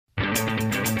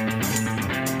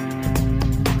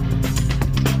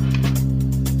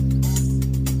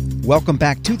Welcome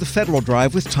back to the Federal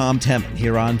Drive with Tom Temin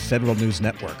here on Federal News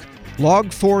Network.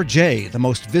 Log4j, the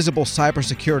most visible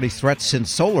cybersecurity threat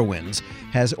since SolarWinds,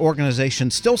 has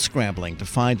organizations still scrambling to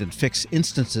find and fix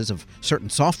instances of certain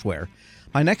software.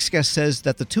 My next guest says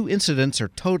that the two incidents are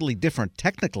totally different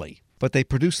technically, but they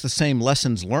produce the same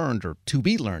lessons learned, or to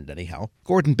be learned anyhow.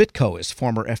 Gordon Bitko is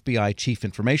former FBI Chief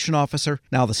Information Officer,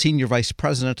 now the Senior Vice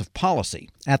President of Policy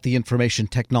at the Information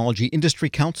Technology Industry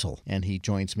Council, and he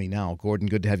joins me now. Gordon,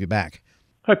 good to have you back.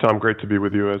 Hi, Tom. Great to be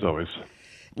with you, as always.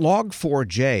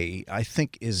 Log4j, I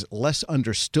think, is less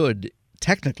understood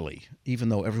technically, even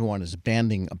though everyone is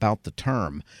banding about the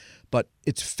term. But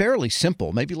it's fairly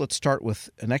simple. Maybe let's start with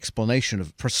an explanation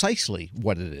of precisely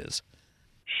what it is.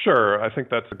 Sure. I think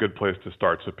that's a good place to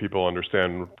start so people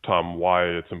understand, Tom, why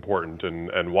it's important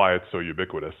and why it's so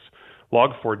ubiquitous.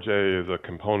 Log4j is a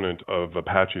component of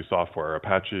Apache software.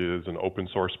 Apache is an open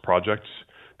source project.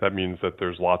 That means that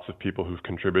there's lots of people who've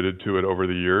contributed to it over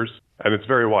the years. And it's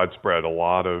very widespread. A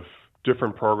lot of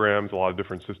different programs, a lot of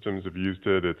different systems have used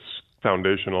it. It's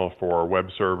foundational for web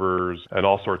servers and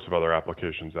all sorts of other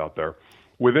applications out there.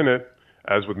 Within it,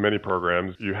 as with many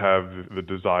programs, you have the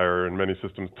desire in many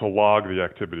systems to log the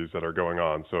activities that are going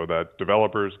on so that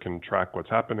developers can track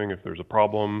what's happening if there's a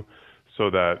problem,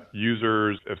 so that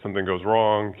users, if something goes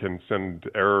wrong, can send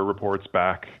error reports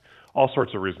back. All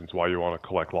sorts of reasons why you want to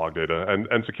collect log data. And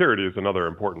security is another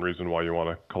important reason why you want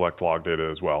to collect log data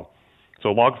as well. So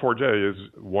Log4j is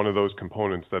one of those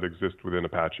components that exist within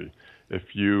Apache. If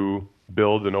you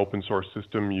build an open source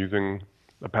system using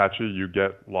Apache, you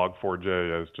get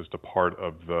Log4j as just a part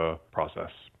of the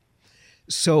process.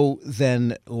 So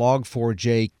then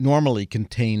Log4j normally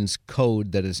contains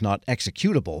code that is not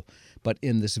executable, but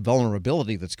in this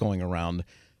vulnerability that's going around,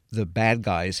 the bad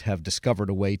guys have discovered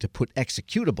a way to put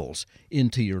executables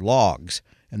into your logs,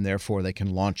 and therefore they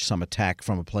can launch some attack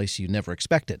from a place you never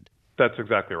expected. That's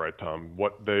exactly right, Tom.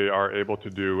 What they are able to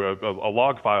do, a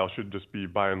log file should just be,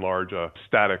 by and large, a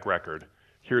static record.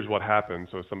 Here's what happened,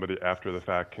 so somebody after the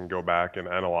fact can go back and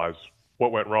analyze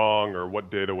what went wrong or what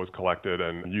data was collected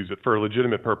and use it for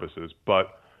legitimate purposes.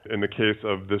 But in the case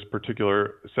of this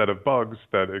particular set of bugs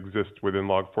that exist within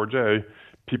Log4j,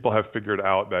 people have figured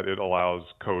out that it allows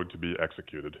code to be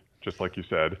executed, just like you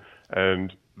said.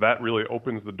 And that really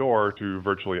opens the door to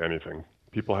virtually anything.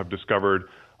 People have discovered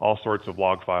all sorts of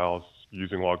log files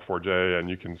using Log4j, and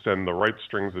you can send the right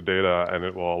strings of data, and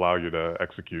it will allow you to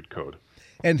execute code.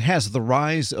 And has the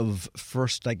rise of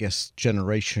first,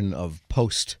 generation of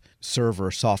post-server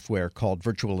software called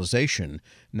virtualization,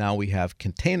 now we have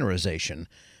containerization,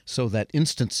 so that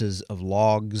instances of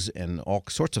logs and all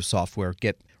sorts of software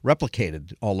get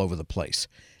replicated all over the place.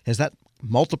 Has that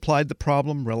multiplied the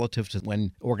problem relative to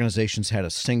when organizations had a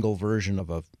single version of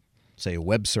a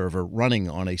web server running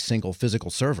on a single physical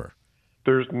server?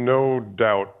 There's no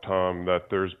doubt, Tom, that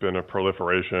there's been a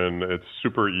proliferation. It's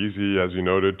super easy, as you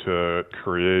noted, to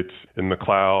create in the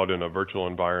cloud in a virtual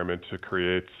environment, to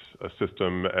create a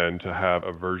system and to have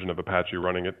a version of Apache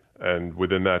running it, and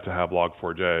within that to have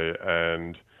Log4j.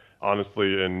 And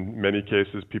honestly, in many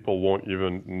cases, people won't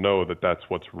even know that that's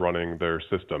what's running their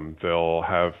system. They'll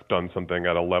have done something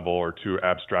at a level or two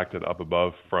abstracted up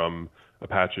above from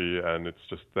Apache, and it's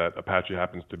just that Apache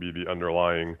happens to be the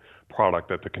underlying product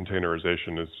that the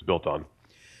containerization is built on.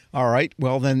 All right.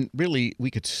 Well, then really we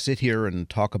could sit here and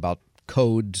talk about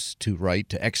codes to write,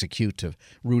 to execute, to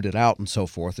root it out, and so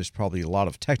forth. There's probably a lot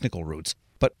of technical roots.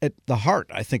 But at the heart,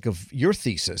 I think, of your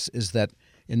thesis is that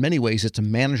in many ways it's a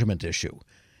management issue.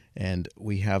 And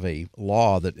we have a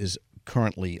law that is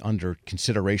currently under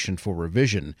consideration for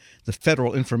revision, the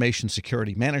Federal Information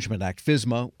Security Management Act,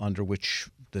 FISMA, under which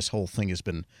this whole thing has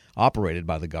been operated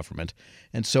by the government.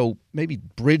 And so maybe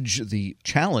bridge the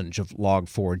challenge of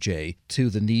Log4j to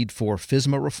the need for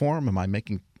FISMA reform. Am I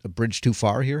making a bridge too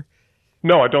far here?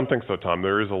 No, I don't think so, Tom.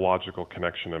 There is a logical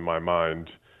connection in my mind.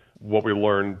 What we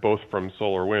learned both from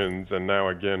SolarWinds and now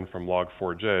again from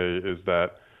Log4j is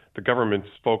that the government's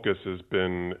focus has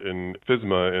been in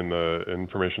FISMA, in the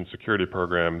information security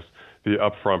programs, the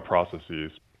upfront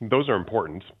processes. Those are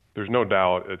important. There's no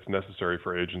doubt it's necessary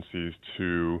for agencies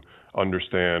to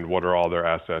understand what are all their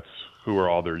assets, who are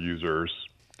all their users,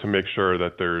 to make sure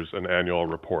that there's an annual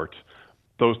report.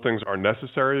 Those things are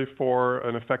necessary for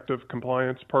an effective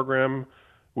compliance program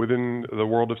within the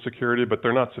world of security, but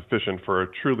they're not sufficient for a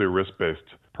truly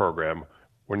risk-based program.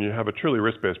 When you have a truly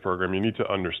risk-based program, you need to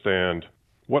understand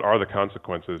what are the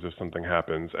consequences if something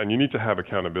happens, and you need to have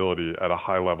accountability at a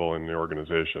high level in the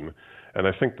organization. And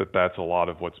I think that that's a lot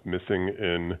of what's missing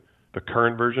in the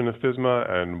current version of FISMA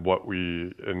and what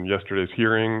we, in yesterday's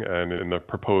hearing and in the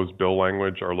proposed bill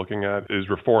language, are looking at is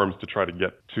reforms to try to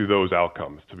get to those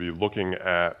outcomes, to be looking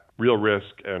at real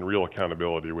risk and real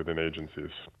accountability within agencies.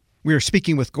 We are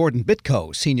speaking with Gordon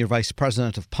Bitko, Senior Vice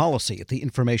President of Policy at the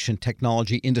Information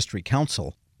Technology Industry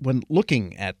Council. When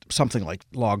looking at something like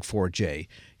Log4j,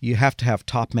 you have to have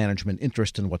top management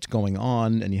interest in what's going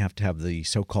on, and you have to have the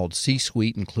so-called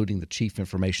C-suite, including the Chief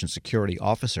Information Security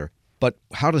Officer. But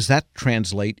how does that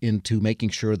translate into making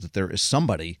sure that there is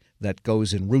somebody that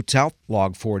goes and roots out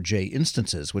Log4j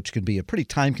instances, which can be a pretty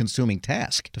time-consuming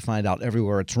task to find out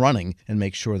everywhere it's running and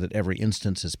make sure that every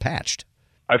instance is patched?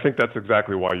 I think that's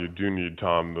exactly why you do need,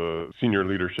 Tom, the senior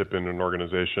leadership in an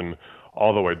organization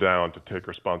all the way down to take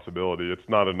responsibility. It's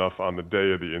not enough on the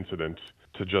day of the incident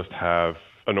to just have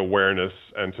an awareness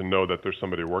and to know that there's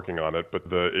somebody working on it, but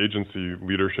the agency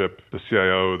leadership, the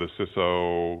CIO, the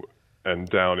CISO, and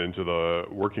down into the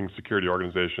working security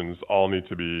organizations all need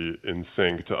to be in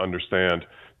sync to understand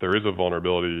there is a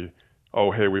vulnerability.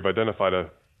 Oh, hey, we've identified a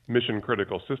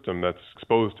mission-critical system that's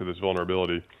exposed to this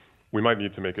vulnerability. We might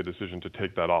need to make a decision to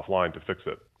take that offline to fix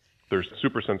it. There's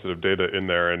super sensitive data in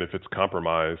there, and if it's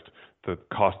compromised, the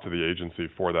cost to the agency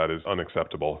for that is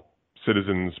unacceptable.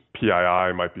 Citizens'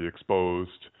 PII might be exposed.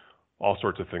 All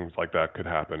sorts of things like that could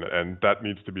happen, and that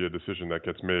needs to be a decision that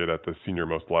gets made at the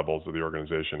senior-most levels of the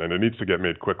organization, and it needs to get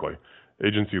made quickly.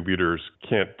 Agency leaders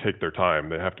can't take their time.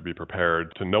 They have to be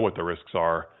prepared to know what the risks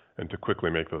are and to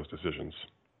quickly make those decisions.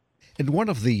 And one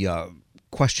of the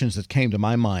questions that came to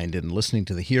my mind in listening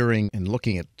to the hearing and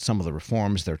looking at some of the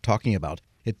reforms they're talking about,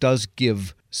 it does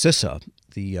give CISA,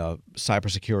 the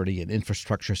Cybersecurity and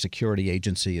Infrastructure Security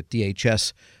Agency at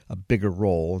DHS, a bigger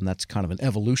role, and that's kind of an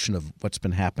evolution of what's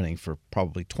been happening for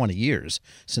probably 20 years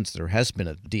since there has been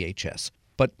a DHS.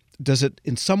 But does it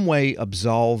in some way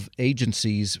absolve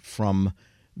agencies from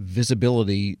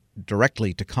visibility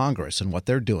directly to Congress and what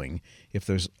they're doing if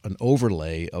there's an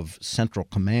overlay of central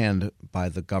command by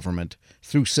the government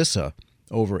through CISA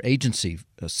over agency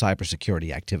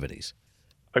cybersecurity activities?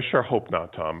 I sure hope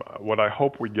not, Tom. What I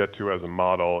hope we get to as a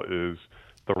model is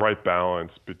the right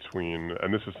balance between,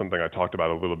 and this is something I talked about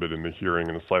a little bit in the hearing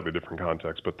in a slightly different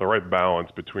context, but the right balance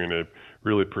between a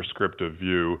really prescriptive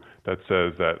view that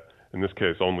says that, in this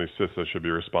case, only CISA should be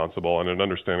responsible, and an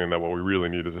understanding that what we really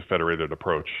need is a federated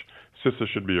approach. CISA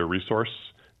should be a resource.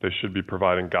 They should be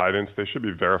providing guidance. They should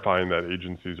be verifying that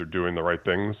agencies are doing the right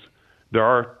things. There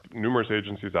are numerous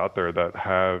agencies out there that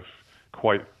have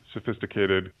quite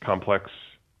sophisticated, complex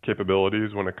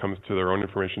capabilities when it comes to their own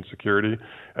information security,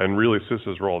 and really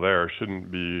CISA's role there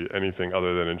shouldn't be anything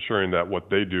other than ensuring that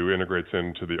what they do integrates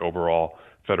into the overall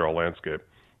federal landscape.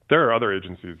 There are other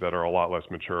agencies that are a lot less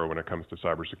mature when it comes to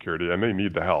cybersecurity, and they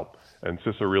need the help. And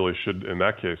CISA really should, in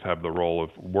that case, have the role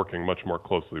of working much more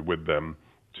closely with them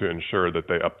to ensure that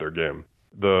they up their game.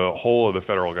 The whole of the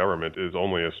federal government is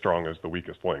only as strong as the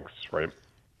weakest links, right?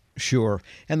 Sure.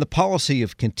 And the policy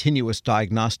of continuous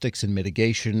diagnostics and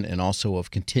mitigation, and also of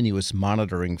continuous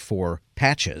monitoring for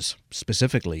patches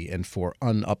specifically and for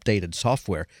unupdated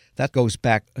software, that goes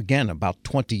back, again, about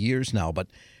 20 years now. But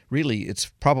really,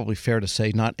 it's probably fair to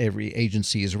say not every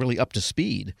agency is really up to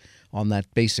speed on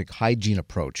that basic hygiene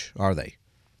approach, are they?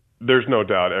 There's no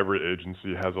doubt every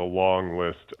agency has a long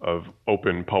list of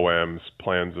open POAMs,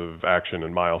 plans of action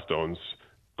and milestones,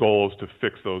 goals to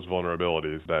fix those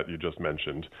vulnerabilities that you just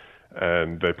mentioned.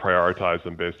 And they prioritize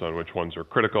them based on which ones are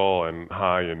critical and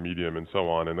high and medium and so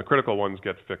on. And the critical ones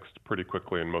get fixed pretty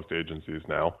quickly in most agencies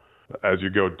now. As you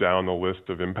go down the list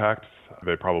of impacts,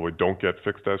 they probably don't get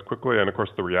fixed as quickly. And of course,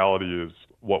 the reality is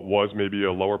what was maybe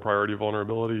a lower priority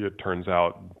vulnerability, it turns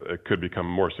out it could become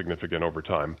more significant over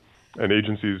time. And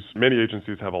many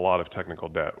agencies have a lot of technical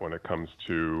debt when it comes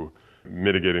to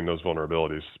mitigating those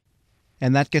vulnerabilities.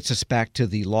 And that gets us back to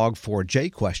the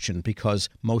Log4j question, because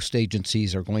most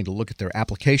agencies are going to look at their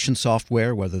application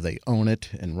software, whether they own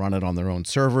it and run it on their own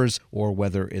servers, or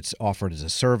whether it's offered as a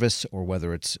service, or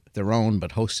whether it's their own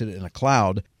but hosted in a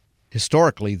cloud.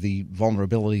 Historically, the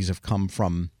vulnerabilities have come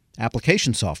from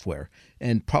application software,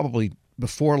 and probably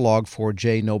before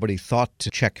Log4j, nobody thought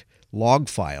to check log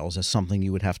files as something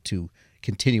you would have to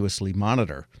continuously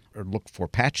monitor or look for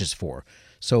patches for.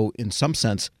 So in some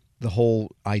sense, the whole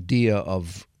idea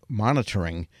of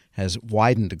monitoring has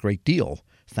widened a great deal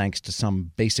thanks to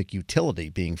some basic utility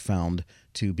being found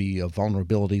to be a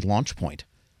vulnerability launch point.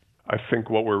 I think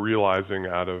what we're realizing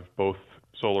out of both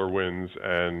SolarWinds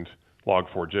and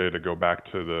Log4j, to go back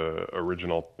to the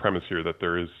original premise here that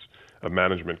there is a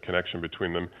management connection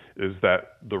between them, is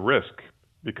that the risk,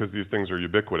 because these things are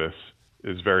ubiquitous,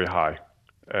 is very high.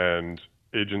 And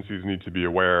agencies need to be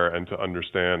aware and to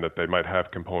understand that they might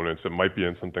have components that might be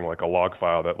in something like a log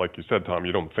file that, like you said, Tom,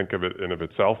 you don't think of it in of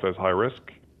itself as high risk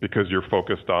because you're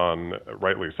focused on,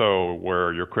 rightly so, where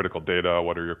are your critical data,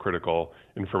 what are your critical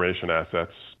information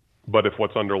assets. But if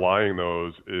what's underlying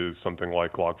those is something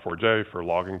like Log4j for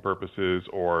logging purposes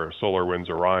or SolarWinds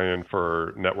Orion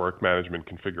for network management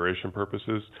configuration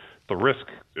purposes, the risk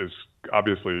is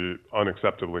obviously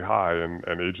unacceptably high,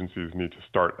 and agencies need to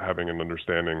start having an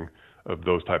understanding of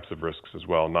those types of risks as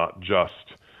well, not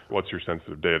just what's your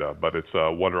sensitive data, but it's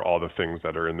what are all the things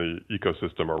that are in the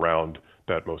ecosystem around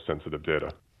that most sensitive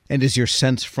data. And is your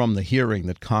sense from the hearing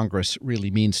that Congress really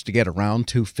means to get around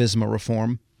to FISMA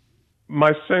reform?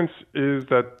 My sense is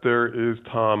that there is,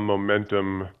 Tom,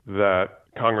 momentum that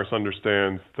Congress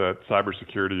understands that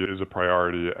cybersecurity is a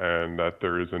priority and that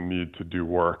there is a need to do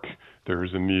work. There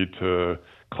is a need to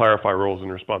clarify roles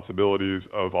and responsibilities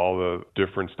of all the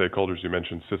different stakeholders. You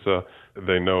mentioned CISA.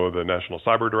 They know the National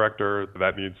Cyber Director.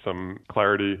 That needs some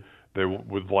clarity. They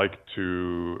would like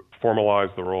to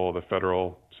formalize the role of the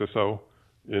federal CISO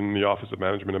in the Office of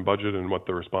Management and Budget and what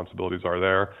the responsibilities are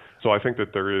there. So I think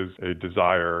that there is a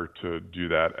desire to do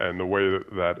that. And the way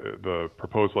that the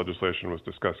proposed legislation was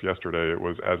discussed yesterday, it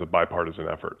was as a bipartisan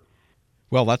effort.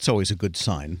 Well, that's always a good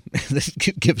sign. This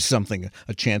gives something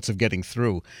a chance of getting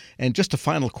through. And just a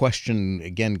final question,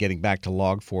 again, getting back to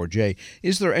Log4j,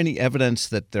 is there any evidence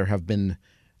that there have been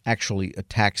actually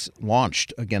attacks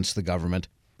launched against the government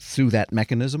through that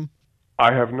mechanism?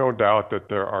 I have no doubt that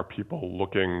there are people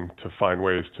looking to find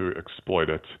ways to exploit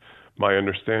it. My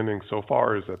understanding so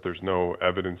far is that there's no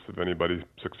evidence of anybody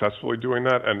successfully doing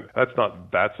that, and that's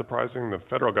not that surprising. The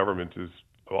federal government is,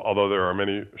 although there are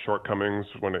many shortcomings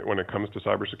when it comes to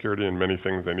cybersecurity and many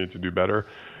things they need to do better,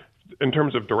 in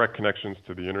terms of direct connections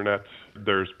to the internet,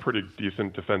 there's pretty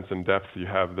decent defense in depth. You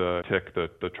have the TIC,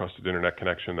 the Trusted Internet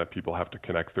Connection that people have to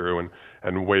connect through,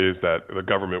 and ways that the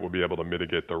government will be able to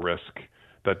mitigate the risk.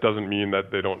 That doesn't mean that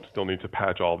they don't still need to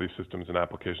patch all these systems and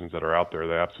applications that are out there.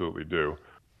 They absolutely do.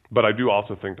 But I do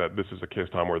also think that this is a case,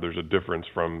 Tom, where there's a difference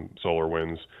from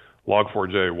SolarWinds.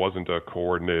 Log4j wasn't a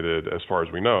coordinated, as far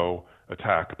as we know,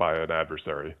 attack by an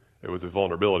adversary. It was a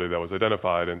vulnerability that was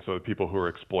identified, and so the people who are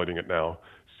exploiting it now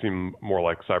seem more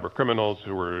like cyber criminals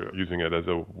who are using it as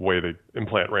a way to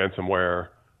implant ransomware,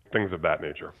 things of that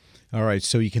nature. All right,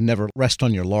 so you can never rest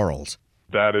on your laurels.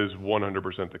 That is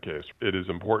 100% the case. It is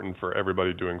important for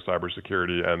everybody doing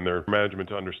cybersecurity and their management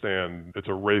to understand it's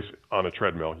a race on a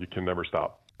treadmill. You can never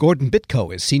stop. Gordon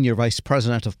Bitko is Senior Vice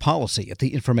President of Policy at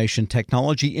the Information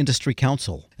Technology Industry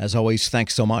Council. As always,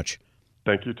 thanks so much.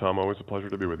 Thank you, Tom. Always a pleasure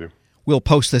to be with you. We'll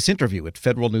post this interview at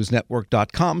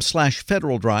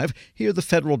federalnewsnetwork.com/Federal Drive. Hear the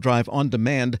Federal Drive on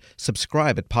demand.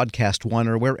 Subscribe at Podcast One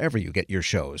or wherever you get your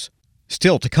shows.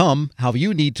 Still to come, how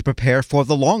you need to prepare for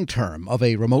the long term of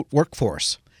a remote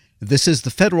workforce. This is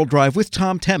the Federal Drive with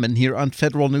Tom Temin here on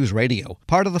Federal News Radio,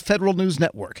 part of the Federal News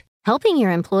Network. Helping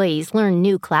your employees learn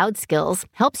new cloud skills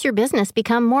helps your business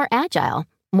become more agile,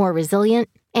 more resilient,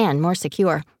 and more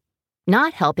secure.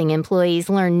 Not helping employees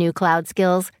learn new cloud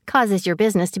skills causes your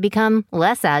business to become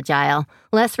less agile,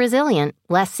 less resilient,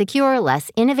 less secure, less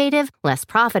innovative, less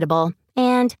profitable,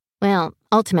 and, well,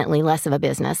 ultimately less of a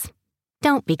business.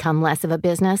 Don't become less of a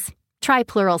business. Try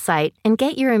Pluralsight and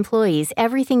get your employees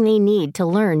everything they need to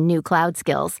learn new cloud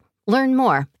skills. Learn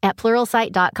more at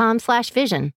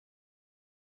pluralsight.com/vision.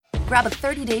 Grab a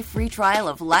 30-day free trial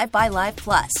of Live by Live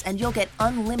Plus, and you'll get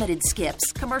unlimited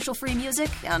skips, commercial-free music,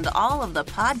 and all of the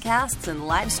podcasts and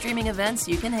live streaming events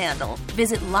you can handle.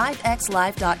 Visit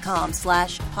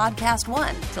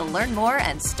livexlive.com/podcast1 to learn more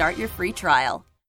and start your free trial.